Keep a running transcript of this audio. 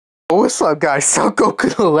What's up, guys? So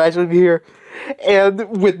Goku the Legend here, and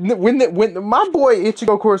when my boy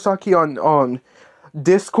Ichigo Kurosaki on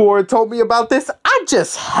Discord told me about this, I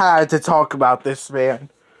just had to talk about this, man.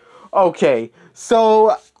 Okay,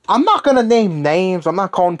 so I'm not gonna name names. I'm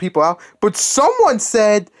not calling people out, but someone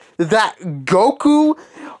said that Goku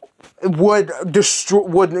would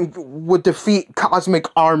defeat Cosmic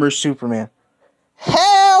Armor Superman.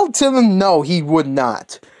 Hell to the no, he would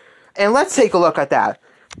not. And let's take a look at that.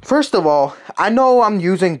 First of all, I know I'm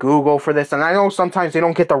using Google for this, and I know sometimes they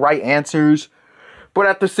don't get the right answers, but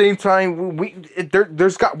at the same time,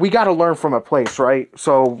 we got to learn from a place, right?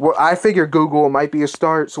 So I figure Google might be a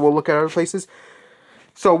start. So we'll look at other places.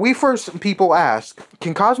 So people ask,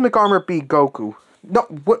 can Cosmic Armor beat Goku? No,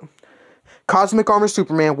 what? Cosmic Armor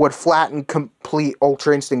Superman would flatten complete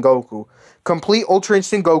Ultra Instinct Goku. Complete Ultra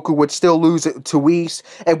Instinct Goku would still lose it to Whis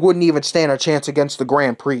and wouldn't even stand a chance against the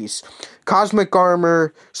Grand Priest. Cosmic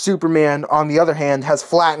Armor Superman, on the other hand, has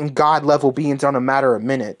flattened God-level beings on a matter of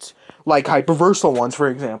minutes. Like hyperversal ones, for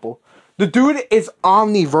example. The dude is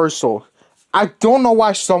omniversal. I don't know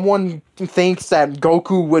why someone thinks that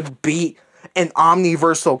Goku would beat an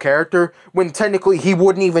omniversal character when technically he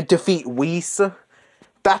wouldn't even defeat Whis.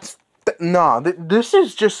 This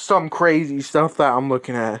is just some crazy stuff that I'm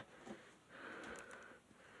looking at.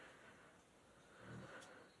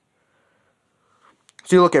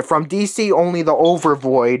 So you look at, from DC, only the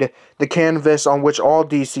Overvoid, the canvas on which all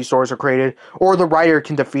DC stories are created, or the writer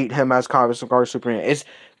can defeat him as Cosmic Armor Superman.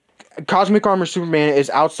 Cosmic Armor Superman is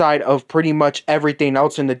outside of pretty much everything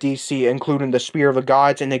else in the DC, including the Spear of the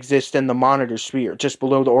Gods, and exists in the Monitor Sphere, just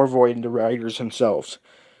below the Overvoid and the writers themselves.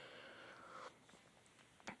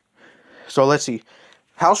 So let's see.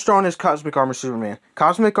 How strong is Cosmic Armor Superman?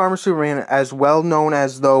 Cosmic Armor Superman, as well known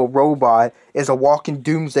as the Robot, is a walking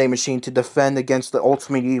doomsday machine to defend against the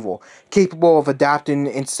ultimate evil. Capable of adapting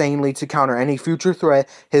insanely to counter any future threat,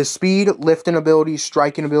 his speed, lifting ability,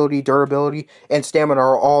 striking ability, durability, and stamina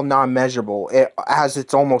are all non-measurable, as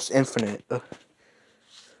it's almost infinite.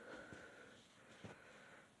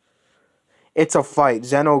 It's a fight.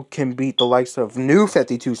 Zeno can beat the likes of New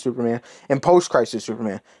 52 Superman and Post-Crisis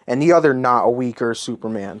Superman, and the other not a weaker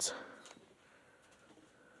Supermans.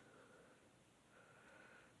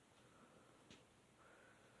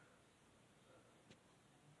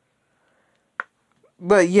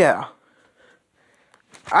 But yeah,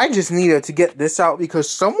 I just needed to get this out because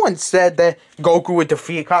someone said that Goku would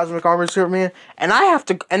defeat Cosmic Armor Superman, and I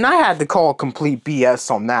had to call complete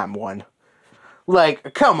BS on that one.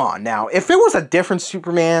 Like, come on now. If it was a different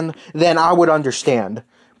Superman, then I would understand.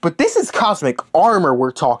 But this is Cosmic Armor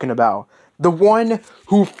we're talking about. The one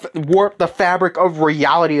who warped the fabric of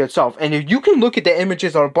reality itself. And if you can look at the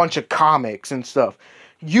images of a bunch of comics and stuff,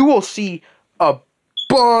 you will see a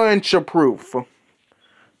bunch of proof.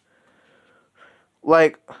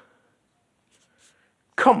 Like,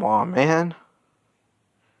 come on, man.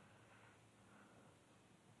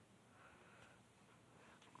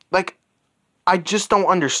 Like, I just don't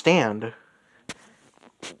understand.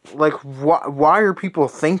 Like, why are people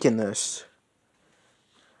thinking this?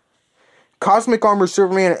 Cosmic Armor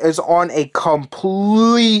Superman is on a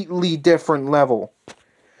completely different level.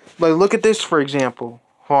 Like, look at this, for example.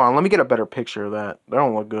 Hold on, let me get a better picture of that. That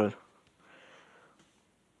don't look good.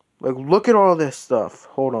 Like, look at all this stuff.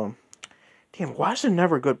 Hold on. Damn, why is it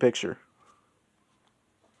never a good picture?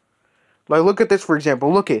 Like, look at this, for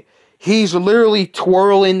example. Look at, he's literally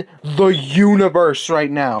twirling the universe right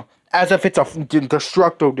now. As if it's a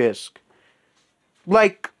destructo disc.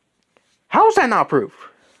 Like, how is that not proof?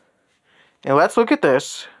 And let's look at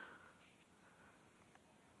this.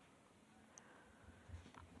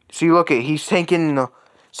 See, look at, he's taking,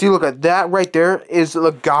 see, look at that right there is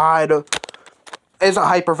a god, is a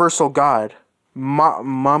hyperversal god.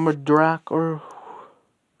 Mamadrak, or...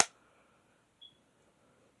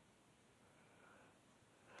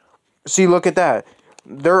 See, look at that.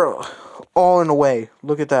 They're all in a way.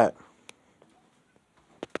 Look at that.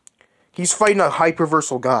 He's fighting a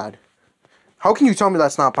hyperversal god. How can you tell me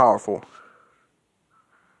that's not powerful?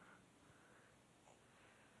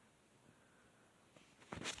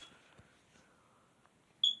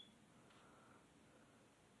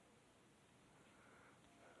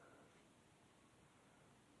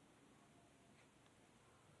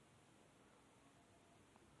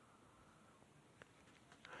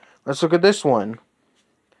 Let's look at this one.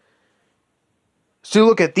 See,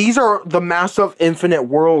 look at, these are the massive infinite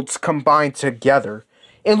worlds combined together.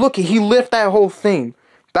 And look, he lifted that whole thing.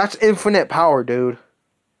 That's infinite power, dude.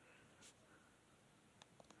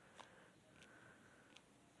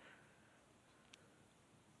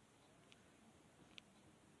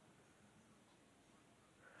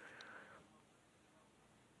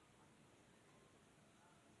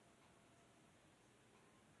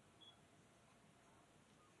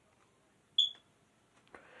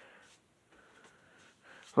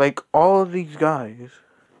 Like, all of these guys.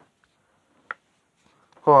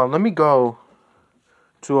 Hold on, let me go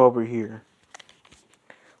to over here.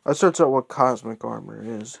 Let's search out what cosmic armor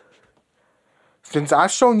is. Since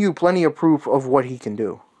I've shown you plenty of proof of what he can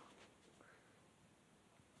do.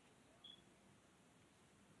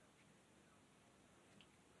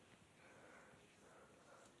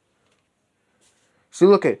 See,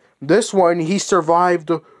 look at this one. He survived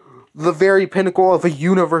the very pinnacle of a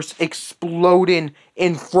universe exploding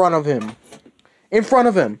in front of him. In front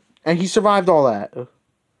of him. And he survived all that.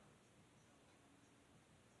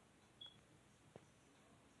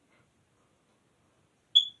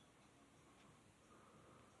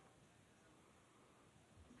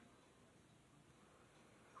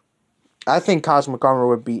 I think cosmic armor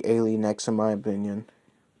would be Alien X in my opinion.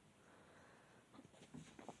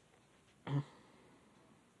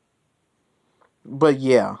 But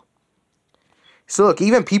yeah. So look,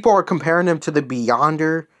 even people are comparing him to the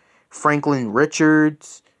Beyonder, Franklin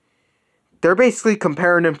Richards. They're basically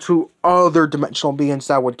comparing him to other dimensional beings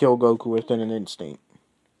that would kill Goku within an instant.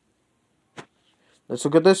 Let's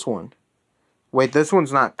look at this one. Wait, this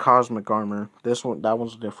one's not cosmic armor. That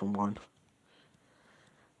one's a different one.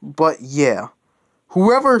 But yeah,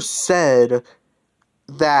 whoever said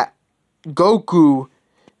that Goku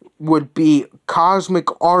would be cosmic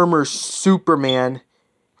armor Superman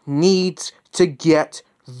needs to get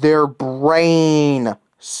their brain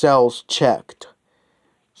cells checked.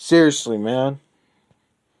 Seriously, man.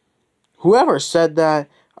 Whoever said that,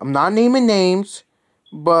 I'm not naming names,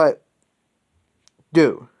 but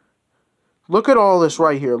dude, look at all this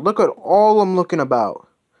right here. Look at all I'm looking about.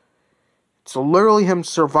 It's literally him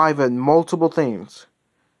surviving multiple things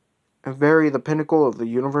and very the pinnacle of the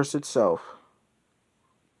universe itself.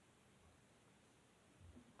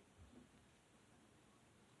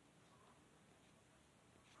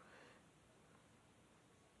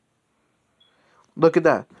 Look at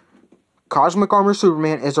that. Cosmic Armor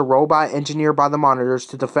Superman is a robot engineered by the monitors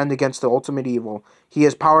to defend against the ultimate evil. He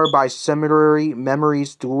is powered by symmetry,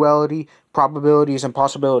 memories, duality, probabilities, and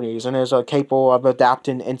possibilities, and is capable of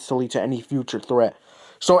adapting instantly to any future threat.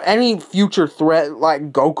 So any future threat,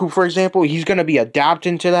 like Goku, for example, he's going to be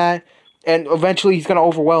adapting to that, and eventually he's going to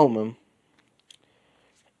overwhelm him.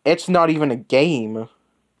 It's not even a game.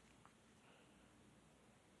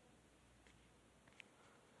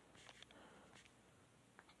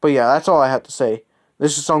 But yeah, that's all I have to say.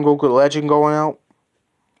 This is Son Goku the Legend going out.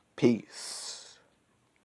 Peace.